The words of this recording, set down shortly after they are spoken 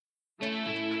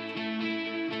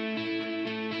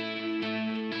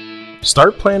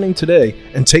Start planning today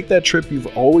and take that trip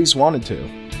you've always wanted to.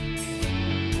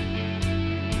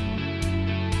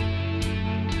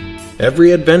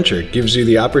 Every adventure gives you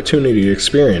the opportunity to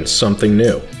experience something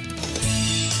new.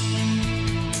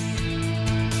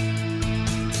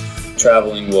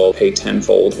 Traveling will pay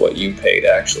tenfold what you pay to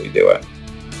actually do it.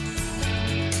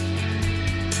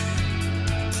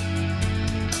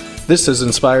 This is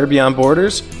Inspire Beyond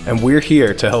Borders, and we're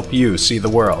here to help you see the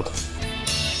world.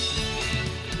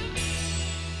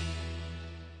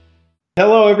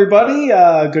 Hello, everybody.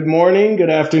 Good morning, good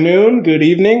afternoon, good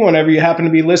evening, whenever you happen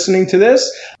to be listening to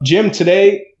this. Jim,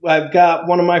 today I've got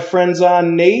one of my friends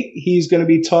on, Nate. He's going to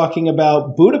be talking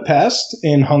about Budapest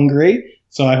in Hungary.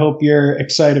 So I hope you're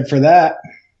excited for that.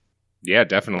 Yeah,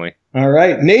 definitely. All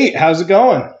right. Nate, how's it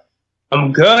going?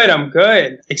 I'm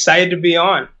good. Excited to be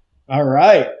on. All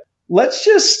right. Let's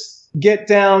just get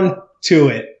down to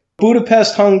it.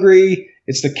 Budapest, Hungary.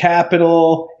 It's the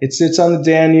capital. It sits on the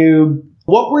Danube.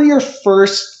 What were your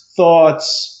first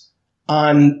thoughts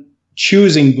on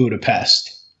choosing Budapest?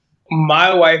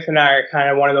 My wife and I are kind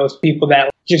of one of those people that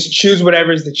just choose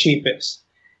whatever is the cheapest.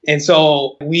 And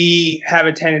so we have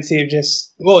a tendency of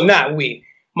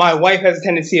my wife has a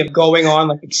tendency of going on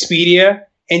like Expedia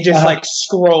and just like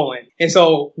scrolling. And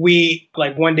so we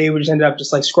one day we just ended up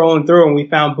just like scrolling through and we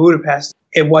found Budapest.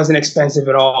 It wasn't expensive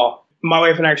at all. My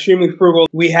wife and I are extremely frugal.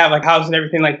 We have like house and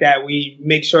everything like that. We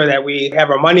make sure that we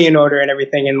have our money in order and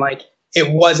everything. And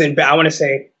it wasn't bad. I want to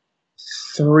say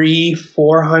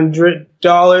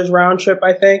 $400 round trip,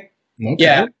 I think. Okay.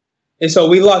 Yeah. And so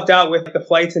we lucked out with the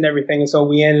flights and everything. And so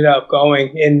we ended up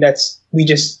going, and we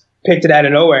just picked it out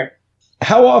of nowhere.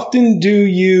 How often do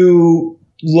you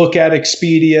look at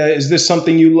Expedia? Is this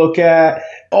something you look at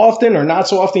often or not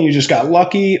so often? You just got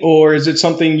lucky? Or is it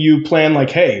something you plan like,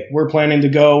 hey, we're planning to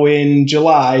go in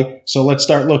July, so let's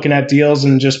start looking at deals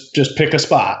and just pick a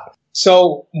spot?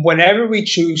 So whenever we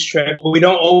choose trip, we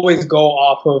don't always go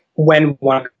off of when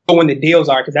the deals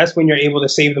are, because that's when you're able to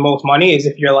save the most money, is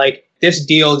if you're like, this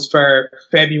deal is for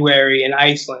February in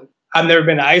Iceland. I've never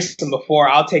been to Iceland before.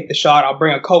 I'll take the shot. I'll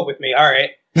bring a coat with me. All right.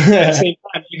 At the same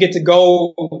time, you get to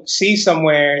go see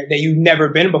somewhere that you've never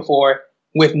been before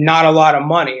with not a lot of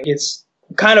money. It's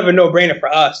kind of a no-brainer for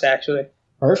us, actually.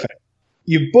 Perfect.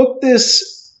 You booked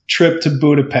this trip to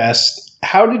Budapest.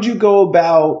 How did you go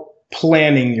about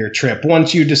planning your trip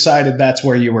once you decided that's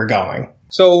where you were going?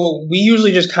 So we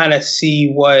usually just kind of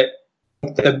see what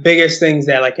the biggest things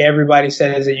that like everybody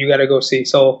says that you got to go see.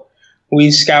 So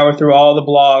we scour through all the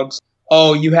blogs.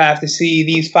 Oh, you have to see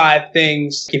these 5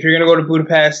 things. If you're going to go to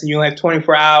Budapest and you only have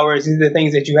 24 hours, these are the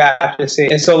things that you have to see.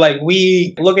 And so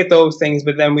we look at those things,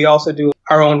 but then we also do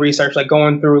our own research, like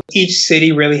going through each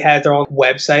city really has their own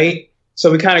website.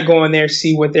 So we kind of go in there,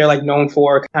 see what they're known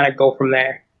for, kind of go from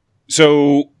there.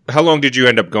 So how long did you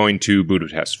end up going to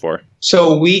Budapest for?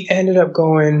 So we ended up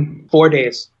going 4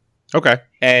 days. Okay.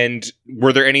 And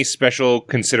were there any special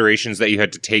considerations that you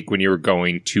had to take when you were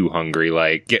going to Hungary,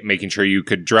 like making sure you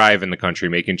could drive in the country,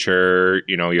 making sure,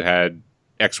 you had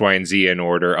X, Y, and Z in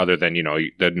order, other than,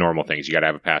 the normal things? You got to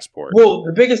have a passport. Well,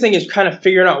 the biggest thing is kind of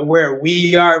figuring out where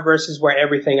we are versus where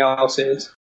everything else is.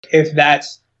 If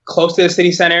that's close to the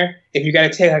city center, if you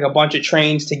got to take a bunch of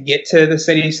trains to get to the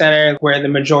city center where the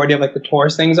majority of the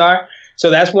tourist things are. So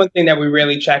that's one thing that we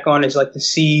really check on, is to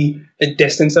see the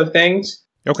distance of things.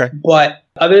 Okay. But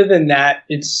other than that,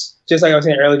 it's just like I was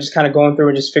saying earlier, just kind of going through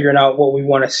and just figuring out what we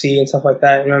want to see and stuff like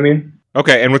that. You know what I mean?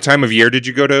 Okay. And what time of year did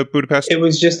you go to Budapest? It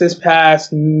was just this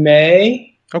past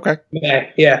May. Okay.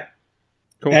 May, yeah.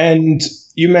 Cool. And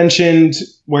you mentioned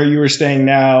where you were staying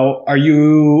now. Are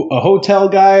you a hotel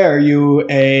guy? Are you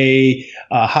a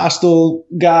hostel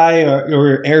guy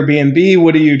or Airbnb?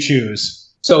 What do you choose?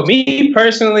 So me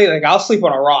personally, I'll sleep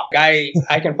on a rock. I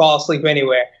can fall asleep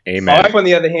anywhere. Amen. My wife, on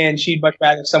the other hand, she'd much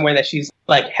rather somewhere that she's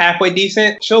halfway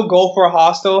decent. She'll go for a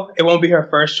hostel. It won't be her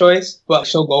first choice, but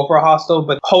she'll go for a hostel.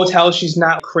 But hotel, she's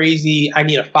not crazy. I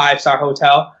need a 5-star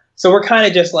hotel. So we're kind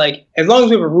of just as long as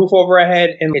we have a roof over our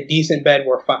head and a decent bed,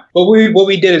 we're fine. But what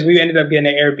we did is we ended up getting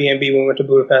an Airbnb when we went to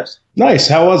Budapest. Nice.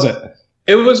 How was it?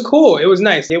 It was cool. It was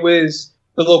nice. The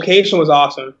location was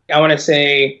awesome. I want to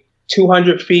say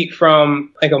 200 feet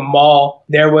from a mall.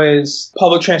 There was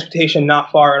public transportation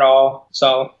not far at all.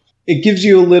 So it gives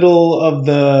you a little of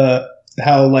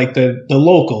how the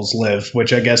locals live,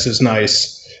 which I guess is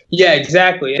nice. Yeah,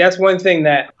 exactly. That's one thing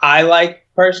that I like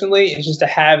personally, is just to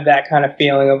have that kind of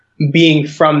feeling of being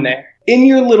from there. In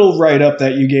your little write-up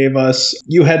that you gave us,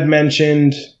 you had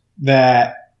mentioned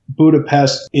that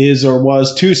Budapest is or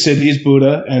was 2 cities,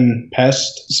 Buda and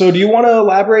Pest. So do you want to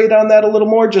elaborate on that a little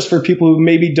more, just for people who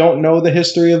maybe don't know the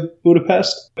history of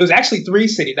Budapest? It was actually 3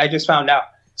 cities, I just found out.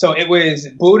 So it was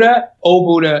Buda,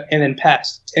 Óbuda, and then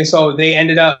Pest. And so they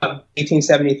ended up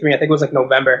 1873, I think it was like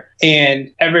November.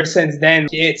 And ever since then,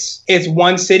 it's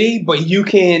one city, but you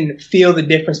can feel the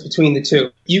difference between the two.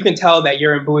 You can tell that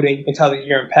you're in Buda, and you can tell that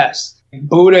you're in Pest.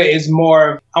 Buda is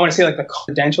more, I want to say like the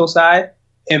confidential side,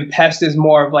 and Pest is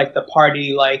more of like the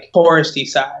party, like touristy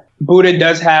side. Buda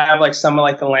does have like some of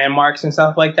like the landmarks and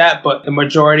stuff like that, but the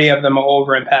majority of them are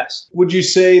over in Pest. Would you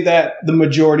say that the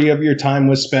majority of your time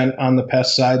was spent on the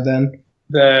Pest side then?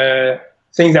 The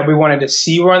things that we wanted to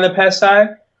see were on the Pest side,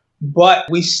 but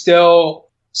we still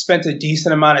spent a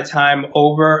decent amount of time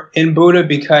over in Buda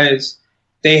because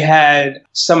they had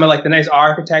some of like the nice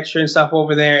architecture and stuff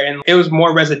over there, and it was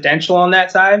more residential on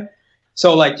that side.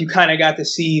 So like you kind of got to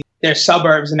see their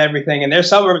suburbs and everything, and their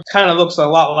suburbs kind of looks a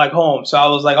lot like home. So I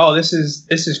was like, oh, this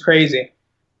is crazy.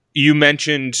 You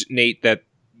mentioned, Nate, that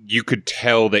you could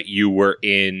tell that you were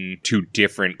in two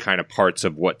different kind of parts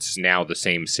of what's now the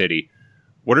same city.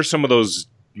 What are some of those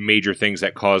major things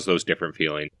that cause those different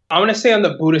feelings? I want to say on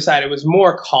the Buda side, it was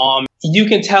more calm. You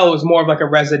can tell it was more of like a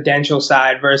residential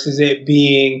side versus it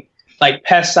being like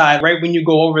Pest side. Right when you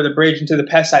go over the bridge into the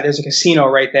Pest side, there's a casino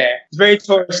right there. It's very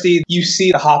touristy. You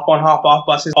see the hop on, hop off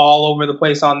buses all over the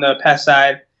place on the Pest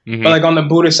side. Mm-hmm. But like on the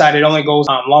Buda side, it only goes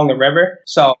along the river.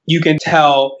 So you can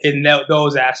tell in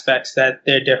those aspects that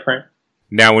they're different.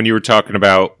 Now, when you were talking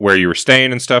about where you were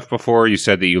staying and stuff before, you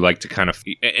said that you like to kind of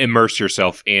immerse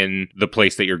yourself in the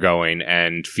place that you're going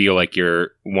and feel like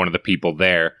you're one of the people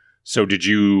there. So did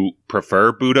you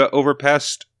prefer Buda over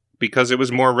Pest because it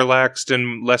was more relaxed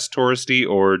and less touristy,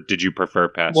 or did you prefer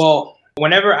Pest? Well,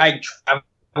 whenever I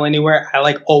travel anywhere, I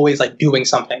like always like doing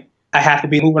something. I have to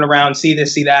be moving around, see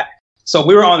this, see that. So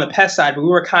we were on the Pest side, but we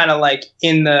were kind of like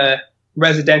in the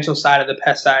residential side of the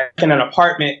Pest side, in an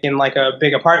apartment, in like a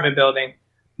big apartment building.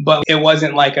 But it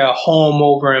wasn't like a home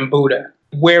over in Buda.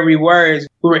 Where we were is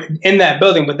we were in that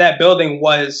building, but that building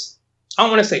was, I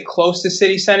don't want to say close to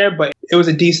city center, but it was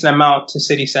a decent amount to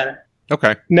city center.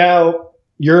 Okay. Now,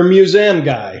 you're a museum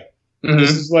guy. Mm-hmm.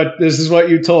 This is what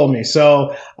you told me.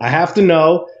 So I have to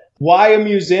know, why a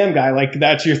museum guy? Like,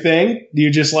 that's your thing? Do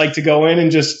you just like to go in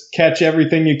and just catch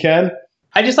everything you can?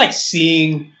 I just like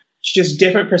seeing just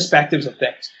different perspectives of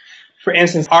things. For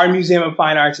instance, our Museum of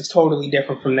Fine Arts is totally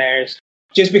different from theirs,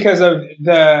 just because of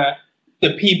the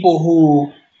people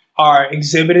who are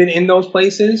exhibited in those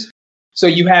places. So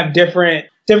you have different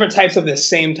types of the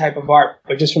same type of art,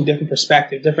 but just from different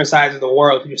perspectives, different sides of the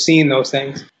world. You're seeing those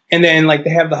things. And then like they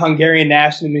have the Hungarian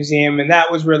National Museum, and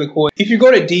that was really cool. If you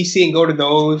go to DC and go to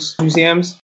those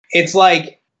museums, it's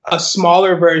like a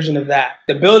smaller version of that.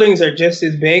 The buildings are just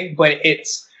as big, but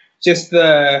it's just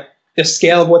the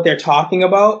scale of what they're talking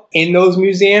about in those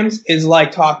museums is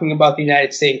like talking about the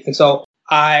United States. And so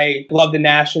I love the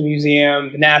National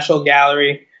Museum, the National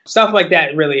Gallery, stuff like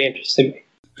that really interested me.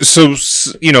 So,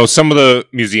 you know, some of the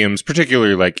museums,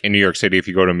 particularly like in New York City, if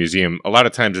you go to a museum, a lot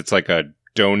of times it's like a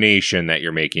donation that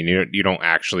you're making. You don't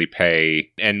actually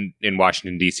pay. And in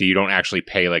Washington, D.C., you don't actually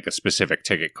pay like a specific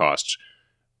ticket cost.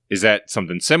 Is that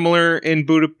something similar in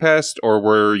Budapest, or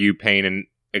were you paying an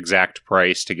exact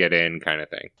price to get in kind of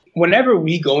thing? Whenever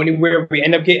we go anywhere, we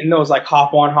end up getting those like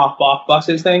hop on, hop off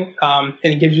buses thing. And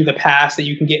it gives you the pass that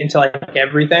you can get into like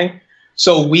everything.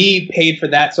 So we paid for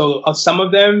that. So some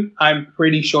of them, I'm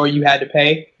pretty sure you had to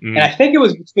pay. Mm. And I think it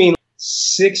was between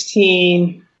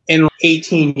 16 and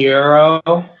 18 euro.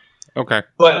 Okay.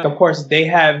 But of course they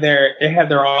have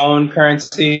their own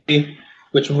currency,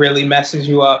 which really messes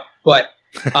you up. But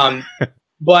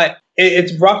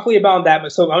it's roughly about that.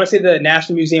 But so I want to say the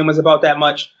National Museum was about that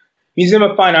much. Museum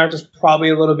of Fine Arts is probably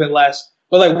a little bit less.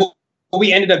 But like what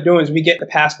we ended up doing is we get the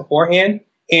pass beforehand,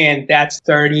 and that's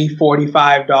 $30,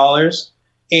 $45.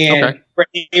 And okay. We're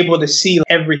able to see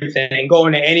everything and go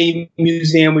into any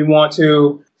museum we want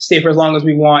to, stay for as long as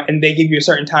we want. And they give you a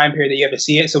certain time period that you have to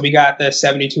see it. So we got the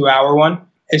 72-hour one.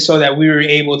 And so that we were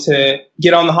able to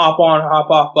get on the hop on, hop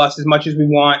off bus as much as we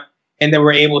want. And then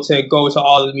we're able to go to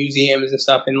all the museums and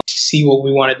stuff and see what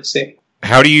we wanted to see.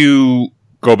 How do you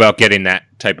go about getting that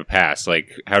type of pass? Like,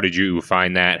 how did you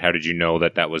find that? How did you know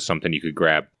that that was something you could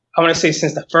grab? I want to say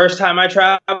since the first time I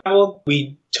traveled,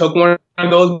 we took one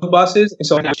of those buses. And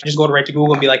so I just go right to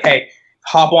Google and be like, hey,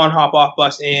 hop on, hop off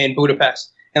bus in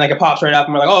Budapest. And like it pops right up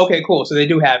and we're like, oh, okay, cool. So they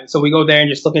do have it. So we go there and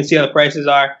just look and see how the prices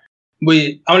are.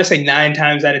 I want to say 9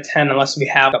 times out of 10, unless we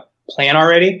have a plan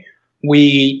already,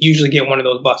 we usually get one of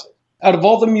those buses. Out of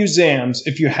all the museums,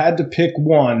 if you had to pick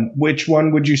one, which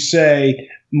one would you say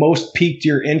most piqued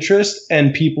your interest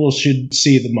and people should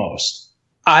see the most?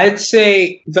 I'd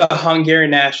say the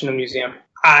Hungarian National Museum.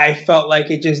 I felt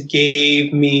like it just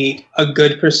gave me a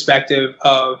good perspective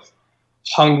of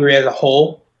Hungary as a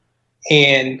whole.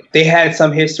 And they had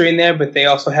some history in there, but they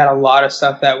also had a lot of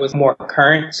stuff that was more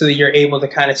current, so that you're able to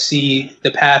kind of see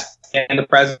the past and the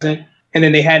present. And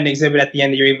then they had an exhibit at the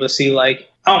end that you're able to see, like,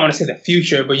 I don't want to say the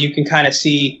future, but you can kind of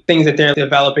see things that they're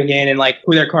developing in and like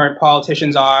who their current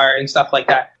politicians are and stuff like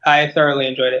that. I thoroughly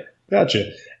enjoyed it.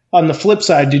 Gotcha. On the flip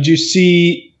side, did you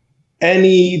see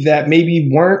any that maybe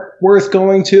weren't worth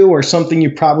going to, or something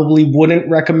you probably wouldn't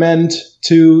recommend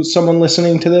to someone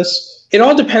listening to this? It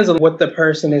all depends on what the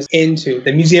person is into.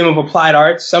 The Museum of Applied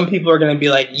Arts, some people are going to be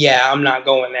like, yeah, I'm not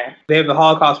going there. They have the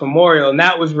Holocaust Memorial, and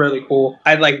that was really cool.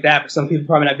 I'd like that, but some people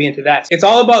probably not be into that. It's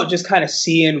all about just kind of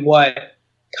seeing what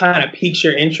kind of piques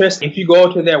your interest. If you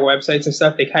go to their websites and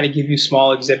stuff, they kind of give you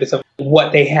small exhibits of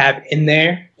what they have in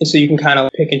there, and so you can kind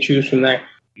of pick and choose from there.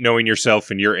 Knowing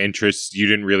yourself and your interests, you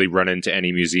didn't really run into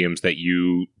any museums that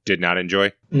you did not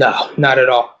enjoy? No, not at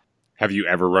all. Have you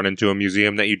ever run into a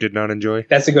museum that you did not enjoy?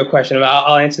 That's a good question.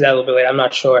 I'll answer that a little bit later. I'm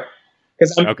not sure.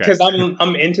 Because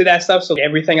I'm into that stuff, so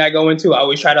everything I go into, I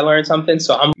always try to learn something,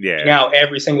 so I'm out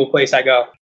every single place I go.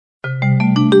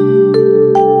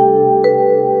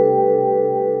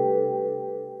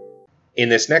 In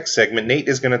this next segment, Nate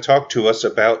is going to talk to us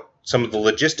about some of the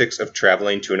logistics of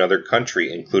traveling to another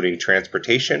country, including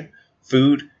transportation,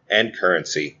 food, and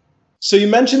currency. So you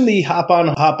mentioned the hop-on,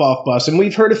 hop-off bus, and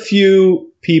we've heard a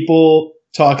few people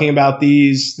talking about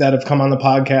these that have come on the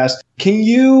podcast. Can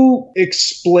you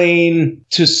explain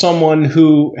to someone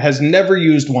who has never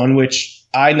used one, which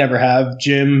I never have,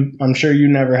 Jim, I'm sure you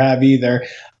never have either,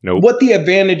 what the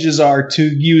advantages are to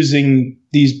using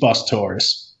these bus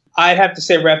tours? I'd have to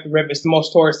say, rip, it's the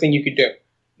most tourist thing you could do.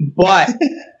 But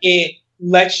it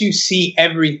lets you see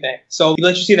everything. So it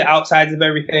lets you see the outsides of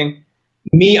everything.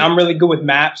 Me, I'm really good with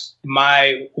maps.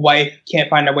 My wife can't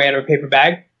find her way out of a paper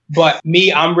bag. But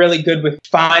me, I'm really good with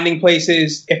finding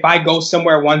places. If I go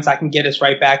somewhere once, I can get us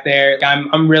right back there.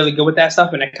 I'm really good with that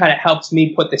stuff. And it kind of helps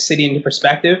me put the city into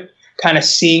perspective, kind of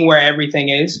seeing where everything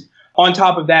is. On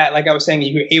top of that, like I was saying,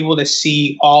 you're able to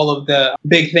see all of the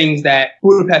big things that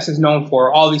Budapest is known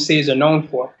for, all these cities are known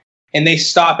for. And they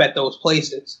stop at those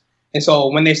places. And so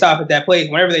when they stop at that place,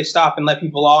 whenever they stop and let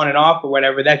people on and off or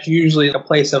whatever, that's usually a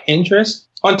place of interest.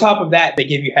 On top of that, they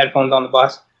give you headphones on the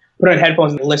bus. Put on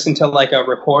headphones and listen to like a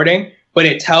recording, but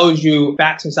it tells you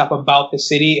facts and stuff about the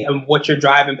city and what you're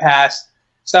driving past,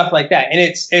 stuff like that. And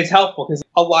it's helpful because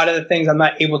a lot of the things I'm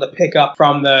not able to pick up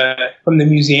from the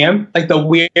museum, like the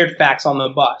weird facts on the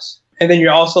bus. And then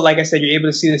you're also, like I said, you're able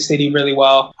to see the city really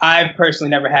well. I've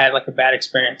personally never had like a bad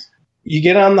experience. You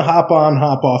get on the hop-on,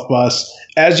 hop-off bus.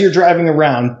 As you're driving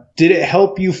around, did it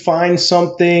help you find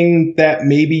something that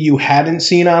maybe you hadn't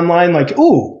seen online? Like,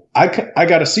 ooh, I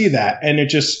got to see that. And it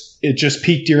just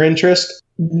piqued your interest?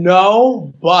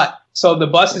 No, but so the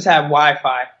buses have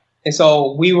Wi-Fi. And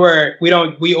so we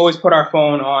always put our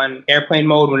phone on airplane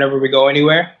mode whenever we go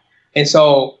anywhere. And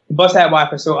so the bus had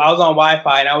Wi-Fi. So I was on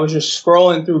Wi-Fi and I was just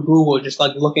scrolling through Google, just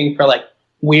like looking for like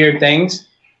weird things.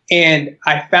 And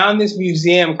I found this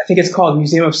museum, I think it's called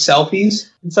Museum of Selfies.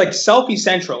 It's like Selfie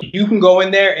Central. You can go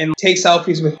in there and take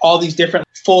selfies with all these different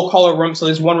full color rooms. So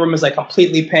this one room is like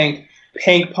completely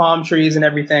pink palm trees and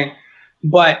everything.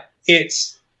 But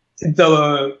it's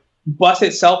the bus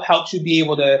itself helps you be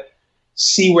able to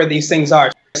see where these things are.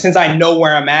 Since I know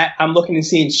where I'm at, I'm looking and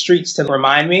seeing streets to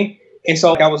remind me. And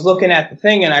so I was looking at the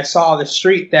thing and I saw the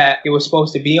street that it was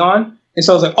supposed to be on. And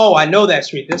so I was like, oh, I know that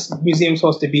street. This museum's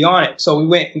supposed to be on it. So we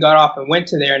went and got off and went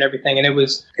to there and everything. And it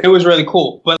was really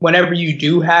cool. But whenever you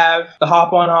do have the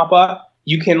hop on, hop off,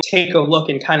 you can take a look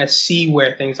and kind of see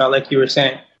where things are, like you were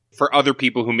saying. For other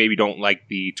people who maybe don't like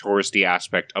the touristy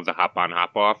aspect of the hop on,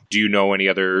 hop off, do you know any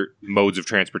other modes of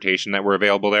transportation that were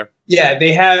available there? Yeah,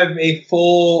 they have a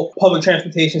full public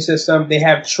transportation system. They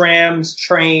have trams,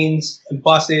 trains, and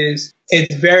buses.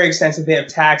 It's very extensive. They have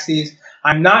taxis.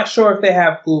 I'm not sure if they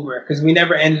have Uber because we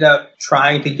never ended up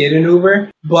trying to get an Uber,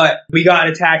 but we got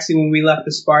a taxi when we left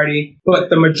the Sparty.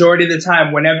 But the majority of the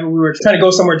time, whenever we were trying to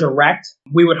go somewhere direct,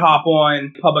 we would hop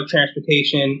on public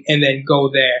transportation and then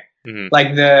go there. Mm-hmm.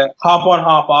 Like the hop on,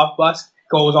 hop off bus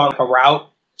goes on a route.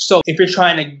 So if you're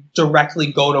trying to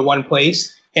directly go to one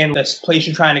place and this place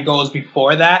you're trying to go is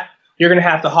before that, you're going to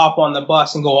have to hop on the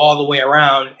bus and go all the way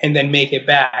around and then make it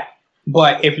back.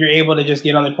 But if you're able to just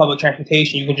get on the public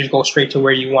transportation, you can just go straight to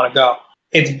where you want to go.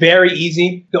 It's very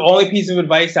easy. The only piece of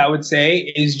advice I would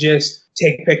say is just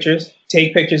take pictures.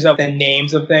 Take pictures of the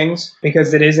names of things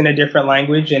because it is in a different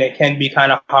language and it can be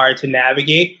kind of hard to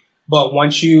navigate. But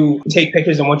once you take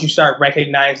pictures and once you start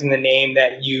recognizing the name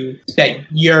that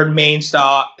your main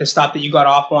stop, the stop that you got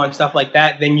off on, stuff like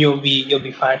that, then you'll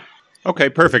be fine. Okay,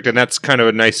 perfect. And that's kind of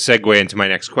a nice segue into my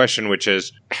next question, which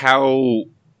is how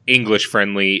English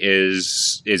friendly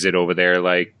is it over there,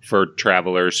 like for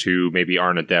travelers who maybe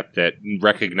aren't adept at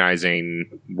recognizing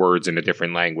words in a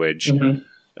different language?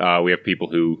 Mm-hmm. We have people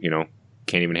who,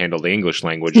 can't even handle the English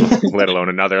language, let alone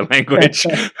another language.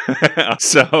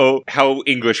 So how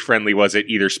English friendly was it?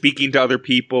 Either speaking to other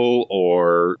people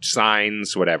or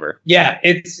signs, whatever? Yeah,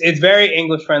 it's very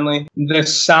English friendly. The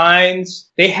signs,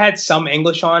 they had some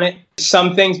English on it,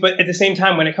 some things, but at the same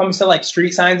time, when it comes to like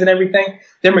street signs and everything,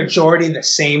 they're majority the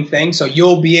same thing. So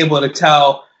you'll be able to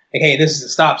tell, like, hey, this is a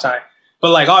stop sign. But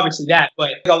like obviously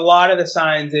but a lot of the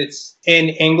signs, it's in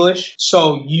English,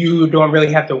 so you don't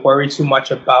really have to worry too much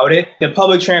about it. The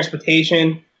public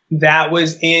transportation, that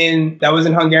was in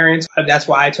Hungarian. That's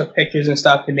why I took pictures and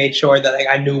stuff and made sure that like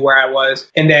I knew where I was.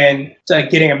 And then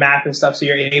like getting a map and stuff, so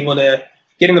you're able to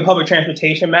getting the public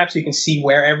transportation map so you can see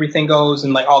where everything goes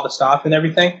and like all the stops and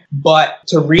everything. But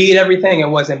to read everything, it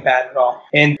wasn't bad at all.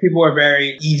 And people were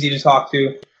very easy to talk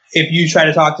to. If you try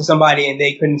to talk to somebody and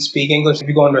they couldn't speak English, if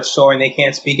you go into a store and they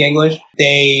can't speak English,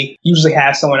 they usually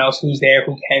have someone else who's there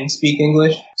who can speak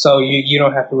English. So you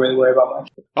don't have to really worry about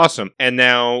much. Awesome. And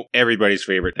now everybody's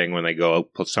favorite thing when they go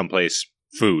someplace,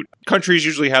 food. Countries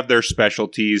usually have their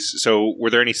specialties. So were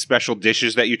there any special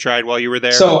dishes that you tried while you were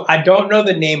there? So I don't know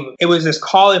the name of it. It was this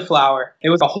cauliflower. It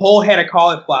was a whole head of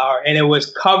cauliflower, and it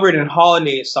was covered in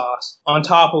hollandaise sauce on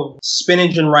top of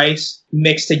spinach and rice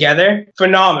mixed together.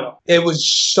 Phenomenal. It was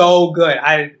so good.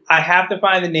 I have to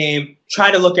find the name,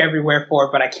 try to look everywhere for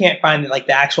it, but I can't find like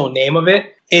the actual name of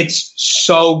it. It's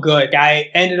so good. I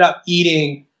ended up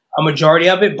eating a majority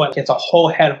of it, but it's a whole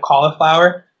head of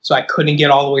cauliflower, so I couldn't get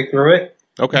all the way through it.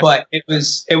 Okay. But it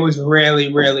was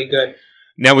really, really good.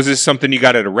 Now, was this something you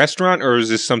got at a restaurant, or is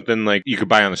this something like you could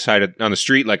buy on the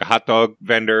street, like a hot dog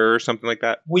vendor or something like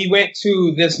that? We went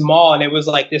to this mall, and it was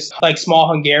like this like small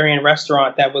Hungarian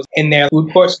restaurant that was in their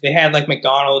food court. So they had like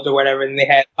McDonald's or whatever, and they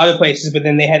had other places, but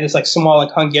then they had this like small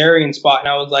like Hungarian spot, and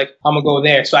I was like, I'm gonna go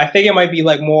there. So I think it might be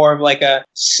like more of like a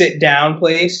sit down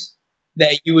place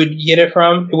that you would get it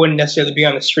from. It wouldn't necessarily be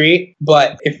on the street,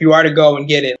 but if you are to go and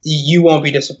get it, you won't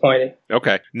be disappointed.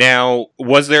 Okay. Now,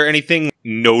 was there anything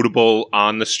notable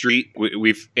on the street?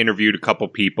 We've interviewed a couple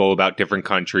people about different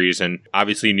countries, and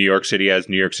obviously New York City has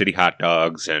New York City hot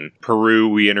dogs, and Peru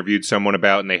we interviewed someone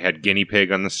about, and they had guinea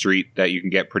pig on the street that you can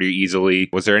get pretty easily.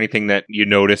 Was there anything that you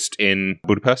noticed in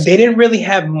Budapest? They didn't really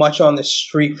have much on the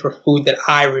street for food that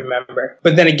I remember.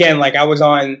 But then again, like I was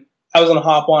on a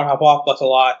hop on, hop off bus a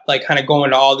lot, like kind of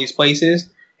going to all these places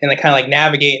and like kind of like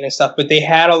navigating and stuff. But they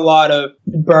had a lot of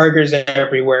burgers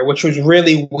everywhere, which was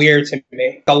really weird to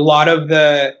me. A lot of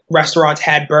the restaurants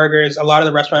had burgers. A lot of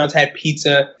the restaurants had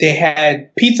pizza. They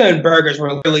had pizza and burgers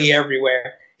were really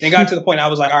everywhere. And it got to the point I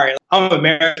was like, all right, I'm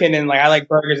American and like I like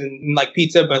burgers and like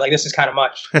pizza, but like this is kind of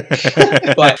much.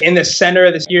 But in the center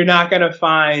of this, you have to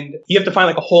find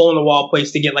like a hole in the wall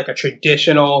place to get like a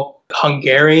traditional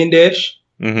Hungarian dish.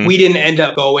 Mm-hmm. We didn't end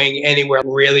up going anywhere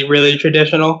really, really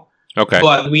traditional. Okay.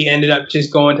 But we ended up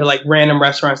just going to like random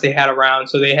restaurants they had around.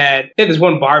 So they had this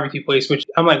one barbecue place, which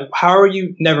I'm like, how are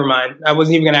you? Never mind. I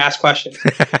wasn't even going to ask questions.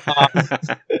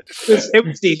 It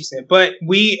was decent. But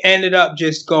we ended up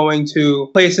just going to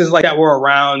places like that were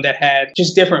around that had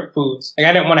just different foods. Like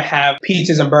I didn't want to have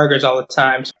pizzas and burgers all the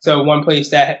time. So one place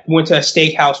that went to a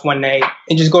steakhouse one night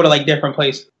and just go to like different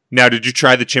places. Now, did you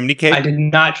try the chimney cake? I did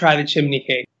not try the chimney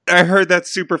cake. I heard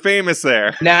that's super famous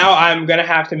there. Now I'm going to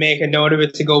have to make a note of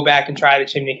it to go back and try the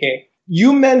chimney cake.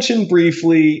 You mentioned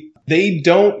briefly they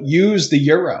don't use the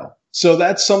euro. So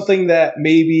that's something that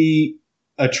maybe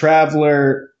a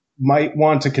traveler might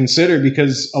want to consider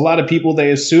because a lot of people, they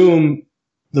assume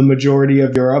the majority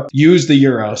of Europe use the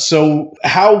euro. So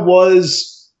how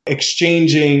was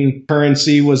exchanging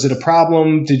currency? Was it a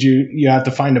problem? Did you have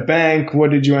to find a bank?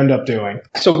 What did you end up doing?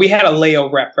 So we had a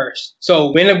layover at first.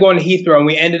 So we ended up going to Heathrow and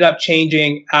we ended up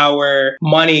changing our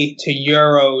money to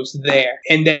euros there.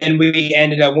 And then we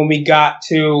ended up, when we got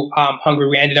to Hungary,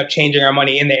 we ended up changing our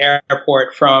money in the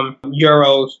airport from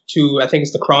euros to, I think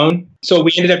it's the krone. So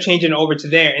we ended up changing over to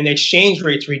there and the exchange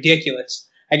rate's ridiculous.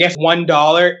 I guess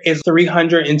 $1 is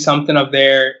 300 and something of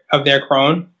their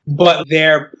krone. But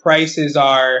their prices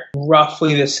are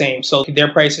roughly the same. So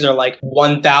their prices are like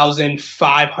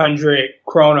 1,500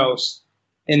 kronos.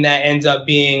 And that ends up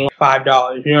being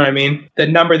 $5. You know what I mean? The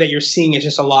number that you're seeing is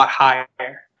just a lot higher.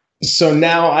 So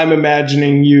now I'm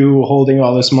imagining you holding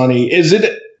all this money. Is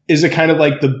it kind of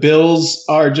like the bills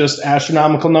are just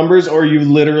astronomical numbers, or are you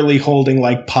literally holding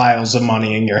like piles of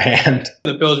money in your hand?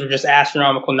 The bills were just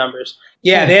astronomical numbers.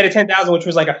 Yeah, they had a 10,000, which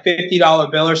was like a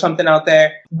 $50 bill or something out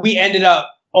there. We ended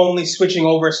up only switching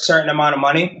over a certain amount of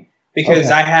money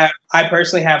because I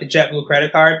personally have a JetBlue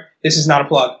credit card. This is not a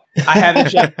plug. I have a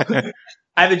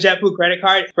JetBlue credit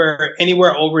card for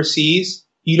anywhere overseas.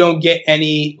 You don't get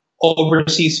any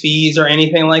overseas fees or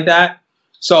anything like that.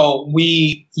 So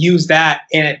we use that,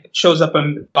 and it shows up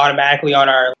automatically on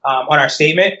our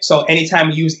statement. So anytime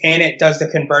we use, and it does the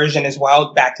conversion as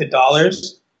well back to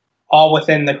dollars, all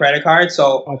within the credit card.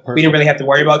 So we didn't really have to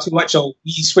worry about too much. So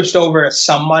we switched over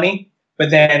some money, but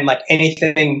then like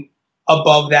anything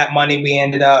above that money we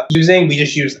ended up using, we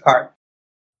just used the card.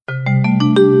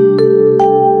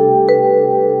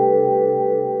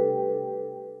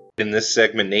 In this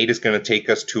segment, Nate is going to take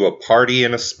us to a party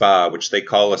in a spa, which they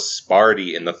call a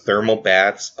Sparty, in the thermal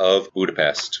baths of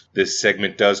Budapest. This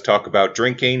segment does talk about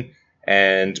drinking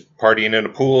and partying in a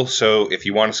pool, so if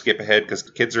you want to skip ahead because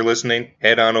the kids are listening,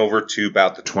 head on over to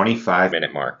about the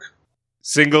 25-minute mark.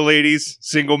 Single ladies,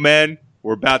 single men,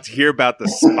 we're about to hear about the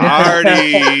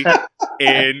Sparty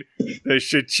in the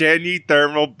Széchenyi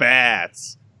thermal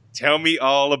baths. Tell me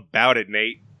all about it,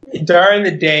 Nate. During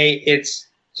the day, it's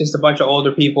just a bunch of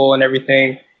older people and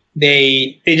everything.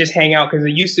 They just hang out because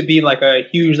it used to be like a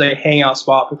huge like hangout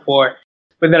spot before.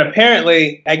 But then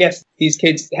apparently, I guess these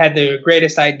kids had the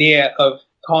greatest idea of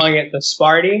calling it the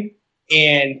Sparty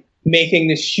and making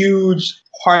this huge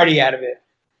party out of it.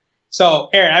 So,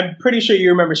 Aaron, I'm pretty sure you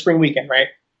remember Spring Weekend, right?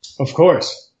 Of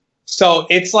course. So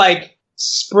it's like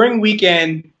Spring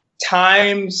Weekend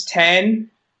times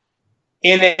 10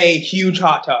 in a huge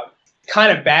hot tub.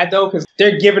 Kind of bad though, because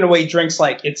they're giving away drinks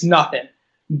like it's nothing.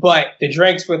 But the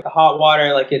drinks with the hot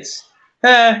water, like it's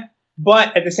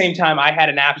But at the same time, I had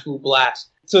an absolute blast.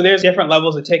 So there's different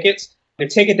levels of tickets. The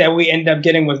ticket that we ended up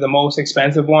getting was the most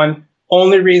expensive one.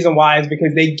 Only reason why is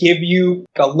because they give you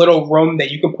a little room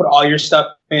that you can put all your stuff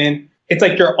in. It's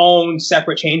like your own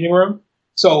separate changing room.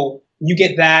 So you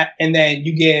get that, and then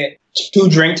you get 2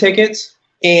 drink tickets,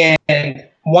 and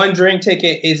 1 drink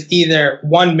ticket is either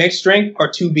 1 mixed drink or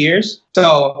 2 beers.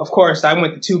 So, of course, I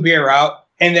went the 2 beer route.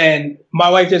 And then my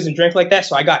wife doesn't drink like that,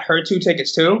 so I got her 2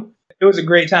 tickets too. It was a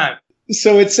great time.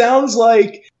 So it sounds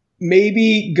like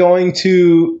maybe going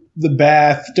to the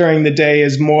bath during the day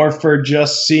is more for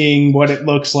just seeing what it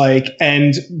looks like,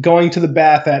 and going to the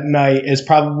bath at night is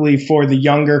probably for the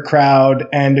younger crowd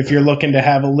and if you're looking to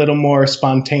have a little more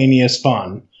spontaneous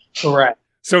fun. Correct.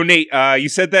 So, Nate, you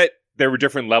said that there were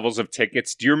different levels of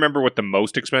tickets. Do you remember what the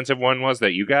most expensive one was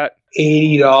that you got?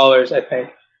 $80, I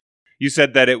think. You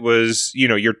said that it was, you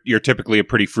know, you're typically a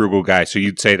pretty frugal guy, so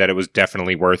you'd say that it was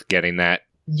definitely worth getting that.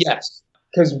 Yes,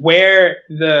 because where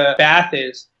the bath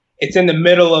is, it's in the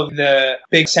middle of the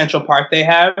big central park they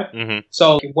have. Mm-hmm.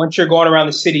 So once you're going around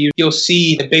the city, you'll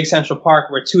see the big central park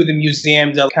where 2 of the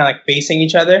museums are kind of like facing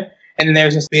each other. And then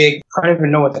there's this big, I don't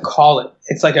even know what to call it.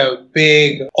 It's like a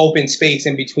big open space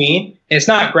in between. And it's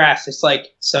not grass, it's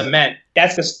like cement.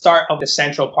 That's the start of the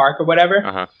central park or whatever.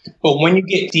 Uh-huh. But when you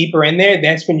get deeper in there,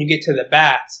 that's when you get to the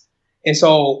baths. And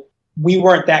so we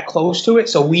weren't that close to it.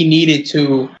 So we needed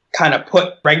to kind of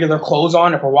put regular clothes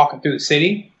on if we're walking through the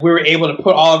city. We were able to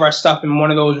put all of our stuff in one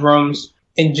of those rooms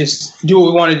and just do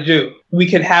what we wanted to do. We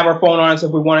could have our phone on us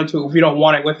if we wanted to. If we don't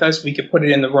want it with us, we could put it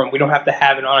in the room. We don't have to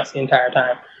have it on us the entire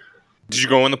time. Did you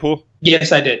go in the pool?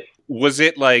 Yes, I did. Was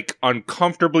it like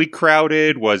uncomfortably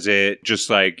crowded? Was it just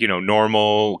like, you know,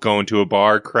 normal going to a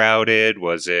bar crowded?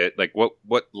 Was it like what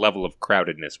level of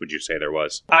crowdedness would you say there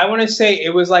was? I want to say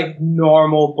it was like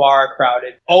normal bar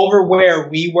crowded. Over where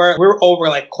we were over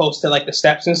like close to like the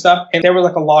steps and stuff. And there was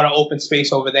like a lot of open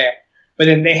space over there. But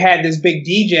then they had this big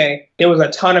DJ. There was a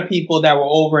ton of people that were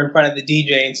over in front of the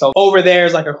DJ. And so over there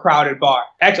is like a crowded bar.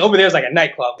 Actually, over there is like a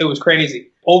nightclub. It was crazy.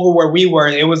 Over where we were,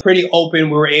 it was pretty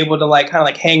open. We were able to like kind of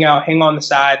like hang out, hang on the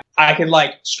side. I could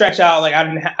like stretch out. Like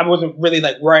I wasn't really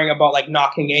like worrying about like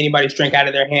knocking anybody's drink out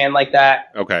of their hand like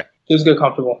that. Okay. It was good,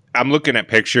 comfortable. I'm looking at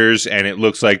pictures and it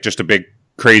looks like just a big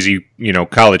crazy, you know,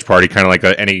 college party, kind of like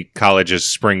any college's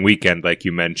spring weekend, like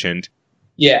you mentioned.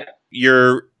 Yeah.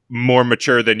 You're more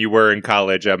mature than you were in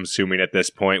college, I'm assuming at this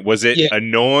point. Was it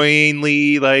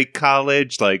annoyingly like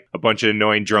college, like a bunch of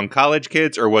annoying drunk college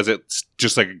kids, or was it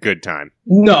just like a good time?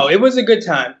 No, it was a good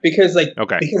time because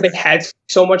because they had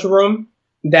so much room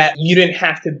that you didn't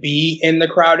have to be in the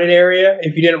crowded area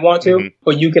if you didn't want to,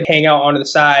 but you could hang out on the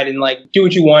side and like do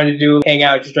what you wanted to do, hang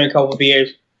out, just drink a couple of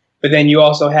beers. But then you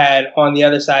also had on the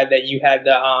other side that you had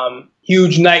the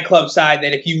huge nightclub side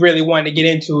that if you really wanted to get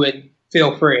into it,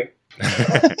 feel free.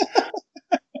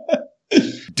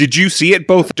 Did you see it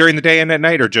both during the day and at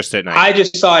night, or just at night? I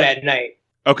just saw it at night.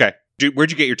 Okay.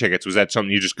 Where'd you get your tickets? Was that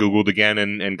something you just Googled again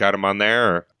and got them on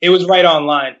there? Or? It was right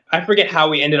online. I forget how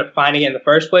we ended up finding it in the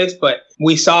first place, but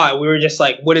we saw it. We were just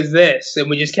like, what is this? And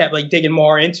we just kept like digging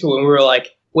more into it. And we were like,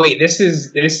 wait,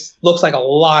 this looks like a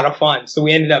lot of fun. So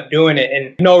we ended up doing it,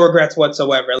 and no regrets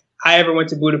whatsoever. If I ever went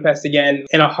to Budapest again,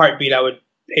 in a heartbeat, I would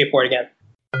pay for it again.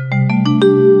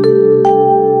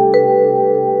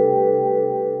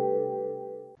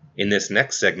 In this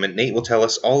next segment, Nate will tell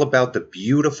us all about the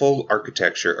beautiful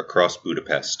architecture across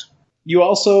Budapest. You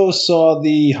also saw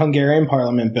the Hungarian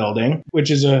Parliament building, which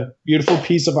is a beautiful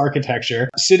piece of architecture,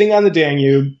 sitting on the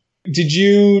Danube. Did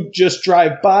you just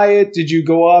drive by it? Did you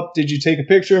go up? Did you take a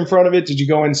picture in front of it? Did you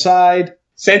go inside?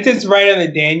 Since it's right on the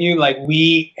Danube, like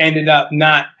we ended up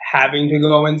not having to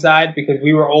go inside because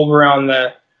we were over on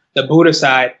the Buda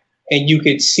side and you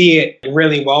could see it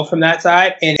really well from that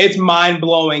side. And it's mind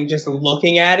blowing just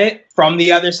looking at it from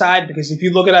the other side, because if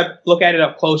you look at it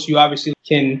up close, you obviously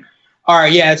can, all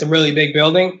right, yeah, it's a really big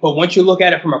building. But once you look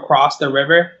at it from across the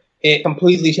river, it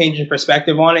completely changes your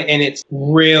perspective on it, and it's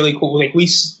really cool. Like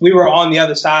we were on the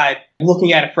other side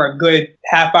looking at it for a good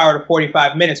half hour to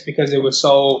 45 minutes because it was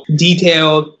so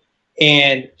detailed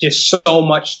and just so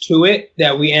much to it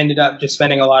that we ended up just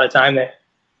spending a lot of time there.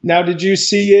 Now, did you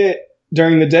see it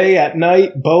during the day, at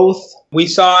night, both? We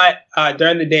saw it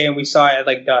during the day and we saw it at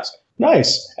like dusk.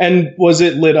 Nice. And was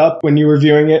it lit up when you were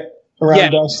viewing it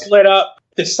around dusk? Yeah, lit up.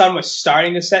 The sun was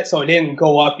starting to set, so it didn't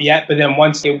go up yet. But then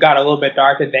once it got a little bit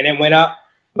darker, then it went up.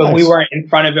 But nice. We weren't in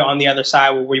front of it on the other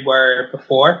side where we were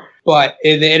before. But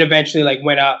it eventually like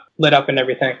went up, lit up and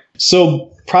everything.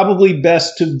 So probably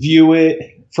best to view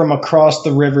it from across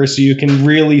the river so you can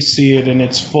really see it in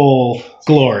its full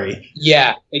glory.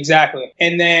 Yeah, exactly.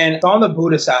 And then on the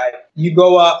Buda side, you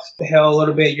go up the hill a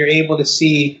little bit, you're able to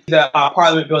see the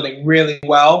Parliament building really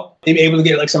well. You're able to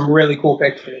get like some really cool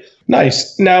pictures.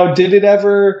 Nice. Now, did it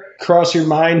ever cross your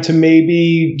mind to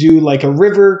maybe do like a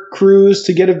river cruise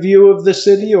to get a view of the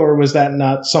city, or was that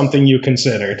not something you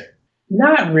considered?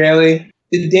 Not really.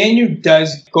 The Danube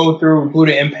does go through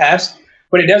Buda and Pest,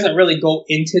 but it doesn't really go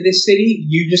into the city.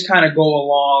 You just kind of go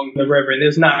along the river.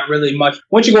 There's not really much.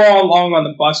 Once you go along on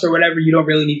the bus or whatever, you don't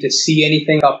really need to see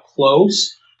anything up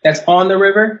close that's on the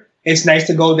river. It's nice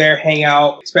to go there, hang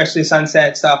out, especially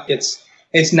sunset stuff.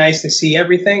 It's nice to see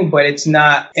everything, but it's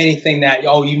not anything that,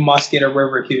 oh, you must get a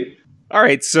river cube. All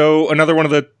right, so another one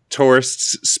of the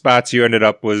tourist spots you ended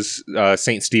up was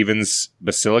St. Stephen's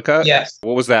Basilica. Yes.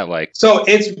 What was that like? So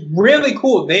it's really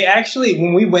cool. They actually,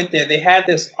 when we went there, they had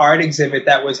this art exhibit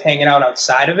that was hanging out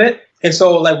outside of it. And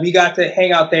so like we got to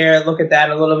hang out there, look at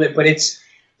that a little bit, but it's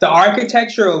the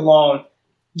architecture alone,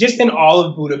 just in all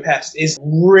of Budapest, is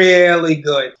really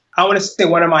good. I want to say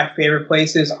one of my favorite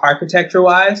places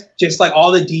architecture-wise, just like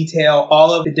all the detail,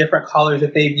 all of the different colors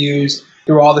that they've used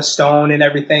through all the stone and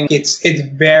everything. It's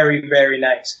very, very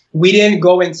nice. We didn't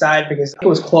go inside because it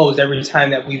was closed every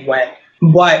time that we went.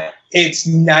 But it's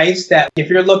nice that if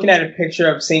you're looking at a picture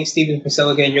of St. Stephen's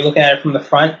Basilica and you're looking at it from the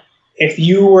front, if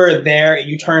you were there and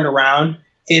you turned around,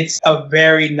 it's a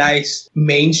very nice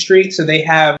main street. So they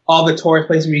have all the tourist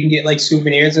places where you can get like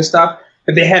souvenirs and stuff.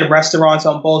 But they had restaurants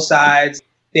on both sides.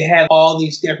 They had all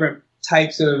these different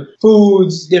types of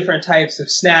foods, different types of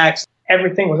snacks.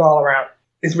 Everything was all around.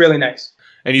 It's really nice.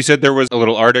 And you said there was a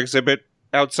little art exhibit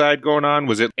outside going on.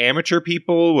 Was it amateur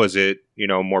people? Was it,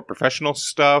 more professional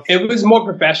stuff? It was more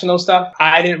professional stuff.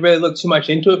 I didn't really look too much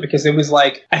into it because it was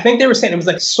like, I think they were saying it was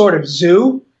like sort of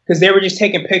zoo, because they were just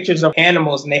taking pictures of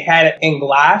animals and they had it in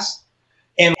glass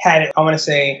and had it, I want to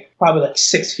say, probably like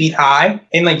 6 feet high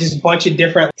and like just a bunch of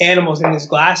different animals in this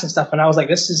glass and stuff. And I was like,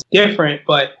 this is different,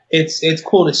 but it's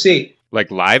cool to see. Like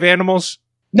live animals?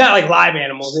 Not like live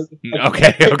animals.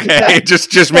 Okay.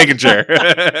 just making sure.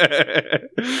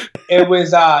 It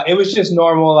was just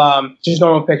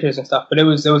normal pictures and stuff, but it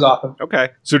was awesome. Okay.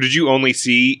 So did you only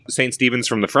see St. Stephen's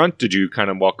from the front? Did you kind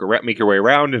of make your way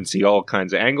around and see all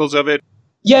kinds of angles of it?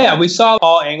 Yeah, we saw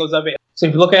all angles of it. So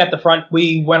if you look at the front,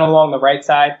 we went along the right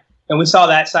side and we saw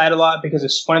that side a lot because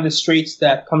it's one of the streets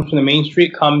that comes from the main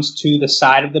street comes to the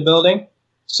side of the building.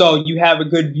 So you have a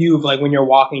good view of like when you're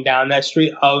walking down that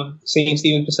street of St.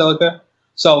 Stephen's Basilica.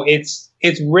 So it's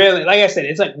really, like I said,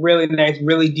 it's like really nice,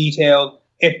 really detailed.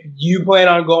 If you plan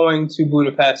on going to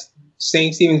Budapest,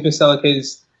 St. Stephen's Basilica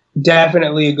is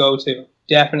definitely a go-to.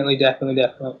 Definitely.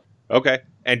 Okay.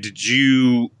 And did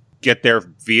you get there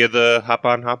via the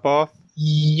hop-on, hop-off?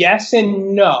 Yes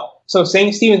and no. So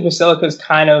St. Stephen's Basilica is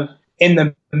kind of in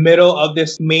the middle of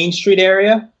this Main Street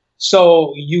area.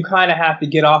 So you kind of have to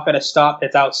get off at a stop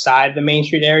that's outside the Main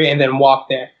Street area and then walk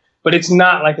there. But it's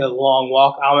not like a long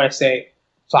walk. I want to say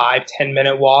 5-10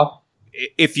 minute walk.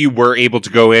 If you were able to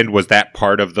go in, was that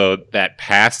part of that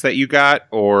pass that you got,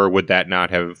 or would that not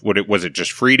have? Was it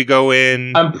just free to go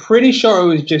in? I'm pretty sure it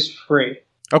was just free.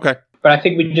 Okay. But I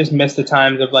think we just missed the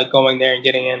times of like going there and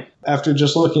getting in. After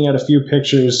just looking at a few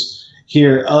pictures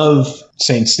here of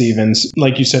St. Stephen's,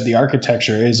 like you said, the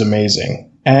architecture is amazing.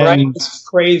 And right? It's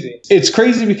crazy. It's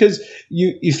crazy because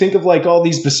you think of like all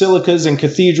these basilicas and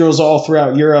cathedrals all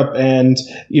throughout Europe, and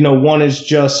one is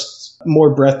just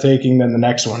more breathtaking than the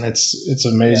next one. It's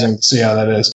amazing to see how that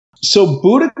is. So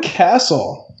Buda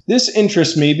Castle, this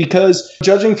interests me because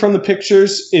judging from the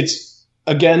pictures, it's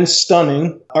again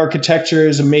stunning. Architecture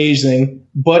is amazing,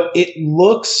 but it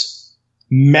looks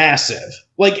massive.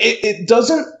 Like it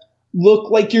doesn't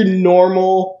look like your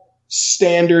normal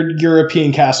standard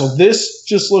European castle. This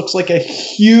just looks like a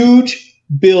huge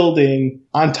building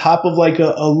on top of like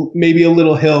a maybe a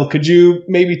little hill. Could you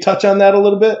maybe touch on that a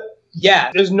little bit?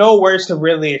 Yeah, there's no words to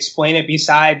really explain it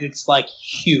besides it's like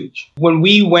huge. When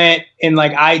we went and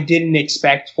like I didn't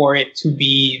expect for it to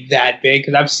be that big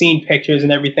because I've seen pictures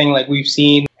and everything, like we've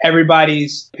seen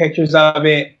everybody's pictures of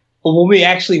it. But when we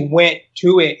actually went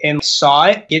to it and saw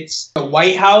it, it's the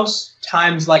White House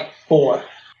times like 4.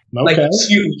 Okay. Like it's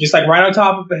huge, just like right on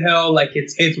top of the hill. Like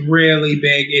it's really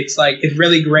big. It's like it's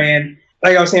really grand.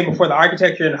 Like I was saying before, the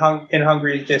architecture in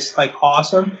Hungary is just like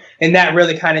awesome, and that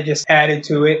really kind of just added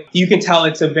to it. You can tell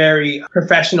it's a very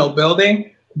professional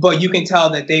building, but you can tell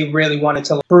that they really wanted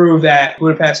to prove that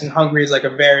Budapest and Hungary is like a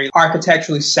very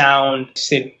architecturally sound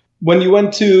city. When you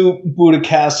went to Buda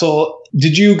Castle,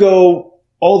 did you go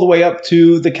all the way up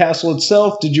to the castle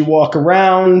itself? Did you walk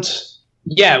around?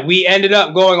 Yeah, we ended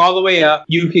up going all the way up.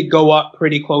 You could go up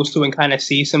pretty close to and kind of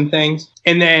see some things.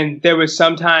 And then there was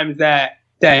sometimes that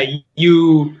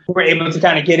you were able to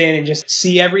kind of get in and just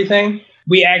see everything.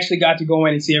 We actually got to go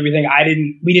in and see everything.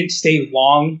 We didn't stay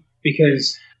long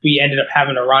because we ended up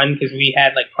having to run because we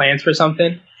had like plans for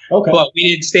something. Okay. But we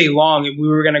didn't stay long and we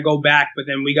were going to go back, but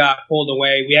then we got pulled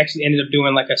away. We actually ended up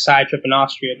doing like a side trip in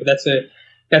Austria, but that's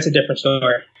a different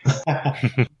story.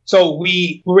 So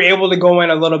we were able to go in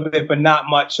a little bit, but not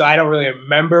much. So I don't really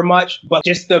remember much, but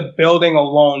just the building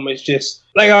alone was just,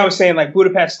 like I was saying, like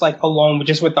Budapest, like alone,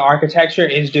 just with the architecture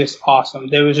is just awesome.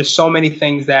 There was just so many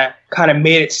things that kind of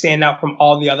made it stand out from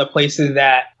all the other places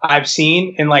that I've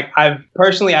seen. And like I've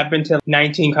been to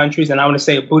 19 countries, and I want to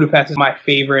say Budapest is my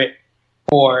favorite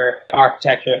for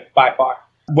architecture by far.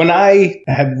 When I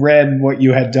had read what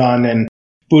you had done in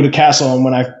Buda Castle, and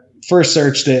when I first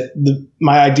searched it,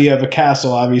 my idea of a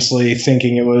castle, obviously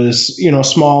thinking it was,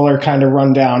 smaller, kind of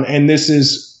run down. And this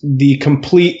is the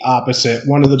complete opposite.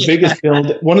 One of the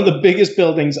biggest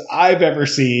buildings I've ever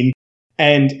seen.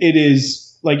 And it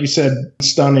is, like you said,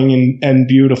 stunning and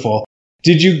beautiful.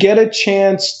 Did you get a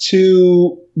chance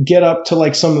to get up to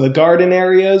like some of the garden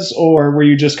areas, or were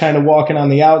you just kind of walking on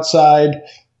the outside?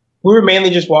 We were mainly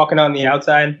just walking on the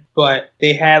outside, but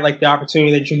they had like the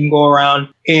opportunity that you can go around,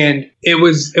 and it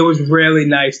was really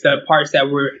nice. The parts that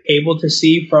we were able to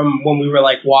see from when we were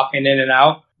like walking in and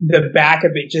out, the back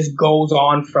of it just goes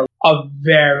on for a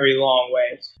very long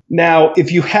way. Now,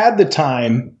 if you had the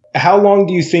time, how long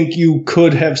do you think you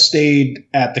could have stayed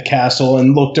at the castle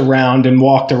and looked around and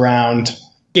walked around?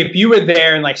 If you were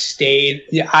there and like stayed,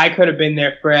 I could have been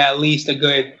there for at least a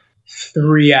good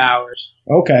 3 hours.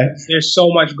 Okay. There's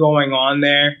so much going on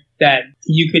there that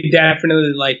you could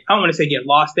definitely, like, I don't want to say get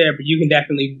lost there, but you can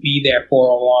definitely be there for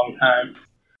a long time.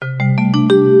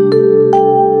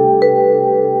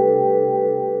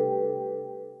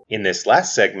 In this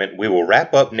last segment, we will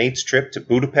wrap up Nate's trip to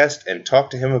Budapest and talk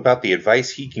to him about the advice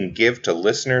he can give to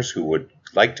listeners who would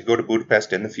like to go to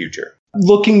Budapest in the future.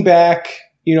 Looking back,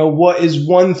 what is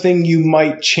one thing you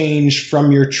might change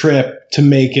from your trip to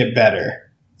make it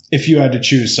better, if you had to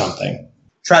choose something?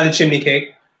 Try the chimney cake.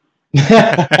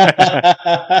 I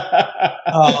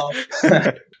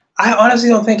honestly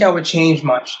don't think I would change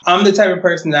much. I'm the type of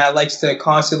person that likes to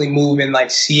constantly move and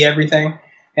like see everything.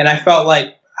 And I felt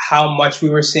like how much we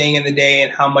were seeing in the day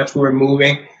and how much we were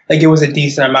moving, like it was a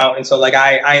decent amount. And so like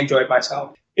I enjoyed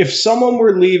myself. If someone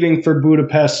were leaving for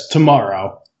Budapest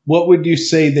tomorrow, what would you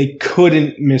say they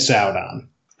couldn't miss out on?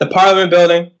 The Parliament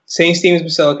Building, St. Stephen's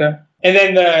Basilica, and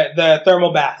then the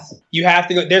thermal bath. You have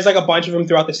to go. There's like a bunch of them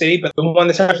throughout the city, but the one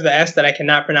that starts with the S that I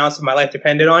cannot pronounce if my life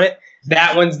depended on it,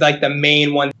 that one's like the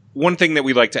main one. One thing that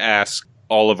we like to ask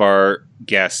all of our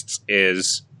guests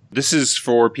is, this is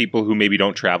for people who maybe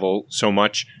don't travel so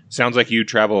much. Sounds like you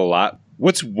travel a lot.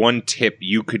 What's one tip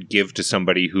you could give to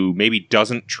somebody who maybe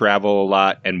doesn't travel a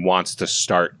lot and wants to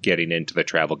start getting into the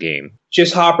travel game?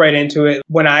 Just hop right into it.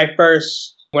 When I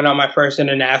first went on my first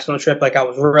international trip, like I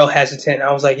was real hesitant.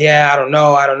 I was like, I don't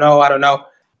know.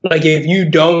 Like if you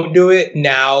don't do it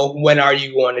now, when are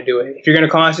you going to do it? If you're going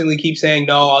to constantly keep saying,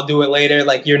 no, I'll do it later,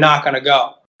 like you're not going to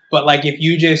go. But like if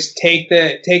you just take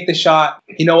the shot,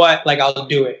 you know what? Like I'll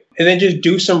do it. and then just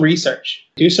do some research.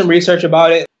 Do some research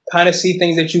about it. Kind of see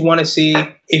things that you want to see.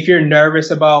 If you're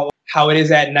nervous about how it is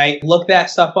at night, look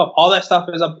that stuff up. All that stuff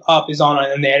is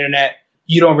on the internet.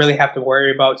 You don't really have to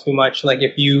worry about too much. Like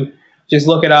if you just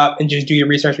look it up and just do your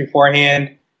research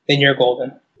beforehand, then you're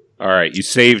golden. All right, you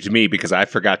saved me because I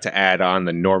forgot to add on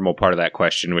the normal part of that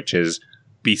question, which is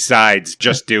besides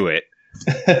just do it.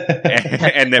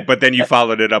 But then you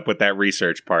followed it up with that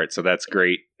research part. So that's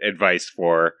great advice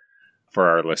for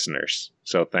our listeners.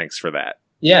 So thanks for that.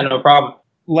 Yeah, no problem.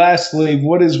 Lastly,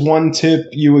 what is one tip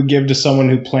you would give to someone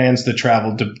who plans to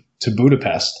travel to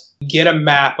Budapest? Get a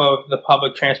map of the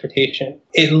public transportation.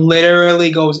 It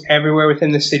literally goes everywhere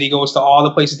within the city, goes to all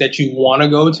the places that you want to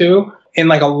go to. And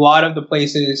like a lot of the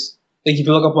places, like if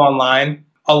you look up online,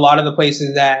 a lot of the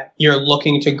places that you're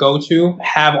looking to go to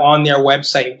have on their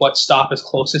website what stop is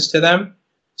closest to them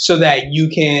so that you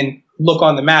can look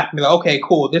on the map and be like, okay,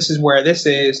 cool, this is where this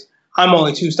is. I'm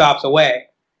only 2 stops away.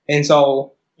 And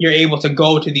so you're able to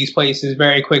go to these places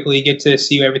very quickly, get to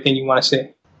see everything you want to see.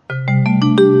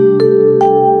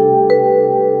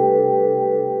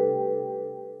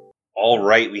 All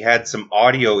right, we had some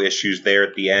audio issues there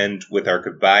at the end with our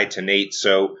goodbye to Nate,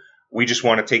 so we just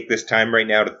want to take this time right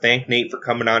now to thank Nate for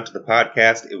coming on to the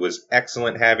podcast. It was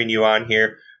excellent having you on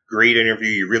here. Great interview.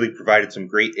 You really provided some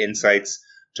great insights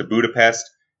to Budapest,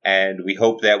 and we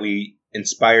hope that we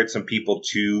inspired some people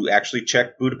to actually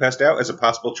check Budapest out as a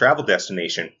possible travel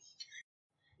destination.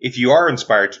 If you are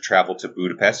inspired to travel to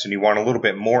Budapest and you want a little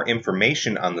bit more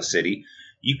information on the city,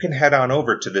 you can head on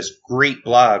over to this great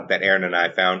blog that Aaron and I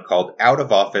found called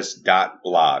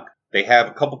outofoffice.blog. They have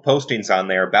a couple postings on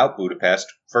there about Budapest.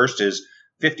 First is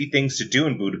 50 things to do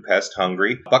in Budapest,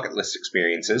 Hungary, bucket list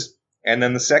experiences. And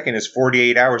then the second is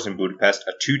 48 hours in Budapest,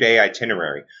 a 2-day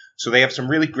itinerary. So they have some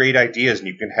really great ideas, and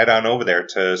you can head on over there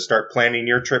to start planning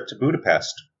your trip to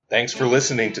Budapest. Thanks for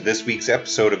listening to this week's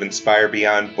episode of Inspire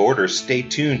Beyond Borders. Stay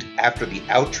tuned after the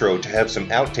outro to have some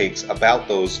outtakes about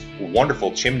those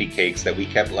wonderful chimney cakes that we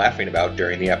kept laughing about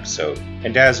during the episode.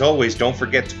 And as always, don't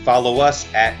forget to follow us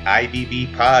at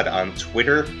IBB Pod on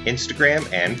Twitter,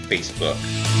 Instagram, and Facebook.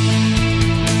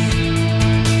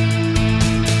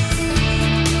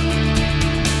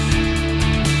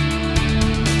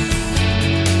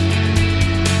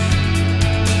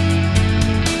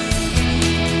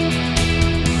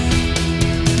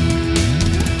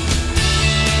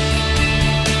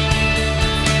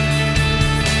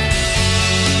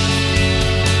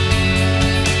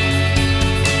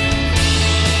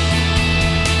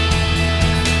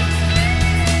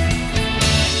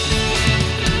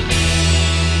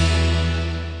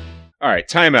 All right,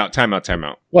 time out.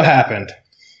 What happened?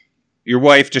 Your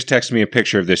wife just texted me a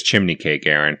picture of this chimney cake,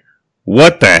 Aaron.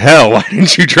 What the hell? Why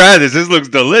didn't you try this? This looks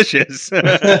delicious. Wait,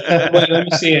 let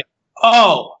me see it.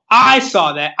 Oh, I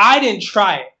saw that. I didn't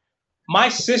try it. My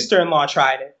sister-in-law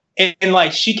tried it. And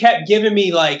like, she kept giving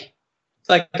me like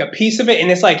a piece of it. And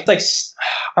it's like, I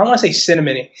don't want to say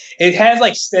cinnamon. It has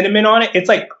like cinnamon on it. It's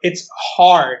like, it's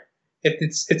hard.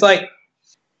 It's like,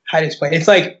 how do you explain? It's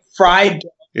like fried dough.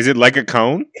 Is it like a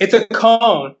cone? It's a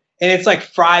cone, and it's like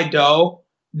fried dough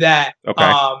that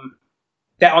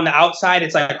that on the outside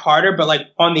it's like harder, but like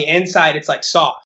on the inside it's like soft.